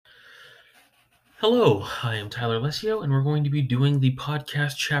Hello, I am Tyler Lesio, and we're going to be doing the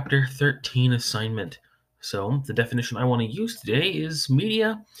podcast chapter 13 assignment. So, the definition I want to use today is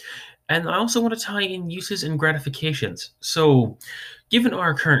media, and I also want to tie in uses and gratifications. So, given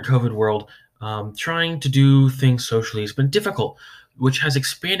our current COVID world, trying to do things socially has been difficult, which has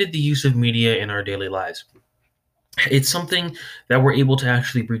expanded the use of media in our daily lives. It's something that we're able to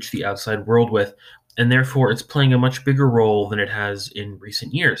actually reach the outside world with, and therefore it's playing a much bigger role than it has in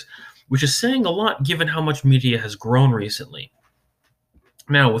recent years, which is saying a lot given how much media has grown recently.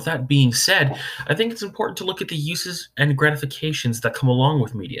 Now, with that being said, I think it's important to look at the uses and gratifications that come along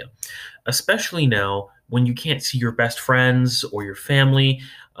with media, especially now when you can't see your best friends or your family,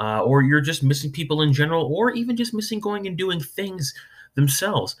 or you're just missing people in general, or even just missing going and doing things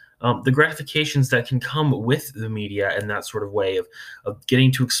themselves. The gratifications that can come with the media and that sort of way of getting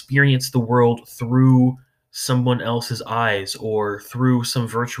to experience the world through someone else's eyes or through some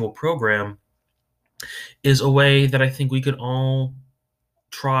virtual program is a way that I think we could all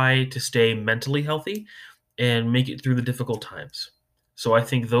try to stay mentally healthy and make it through the difficult times. So I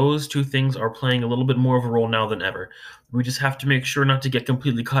think those two things are playing a little bit more of a role now than ever. We just have to make sure not to get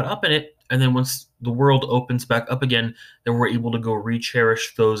completely caught up in it. And then once the world opens back up again, then we're able to go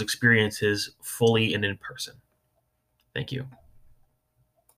re-cherish those experiences fully and in person. Thank you.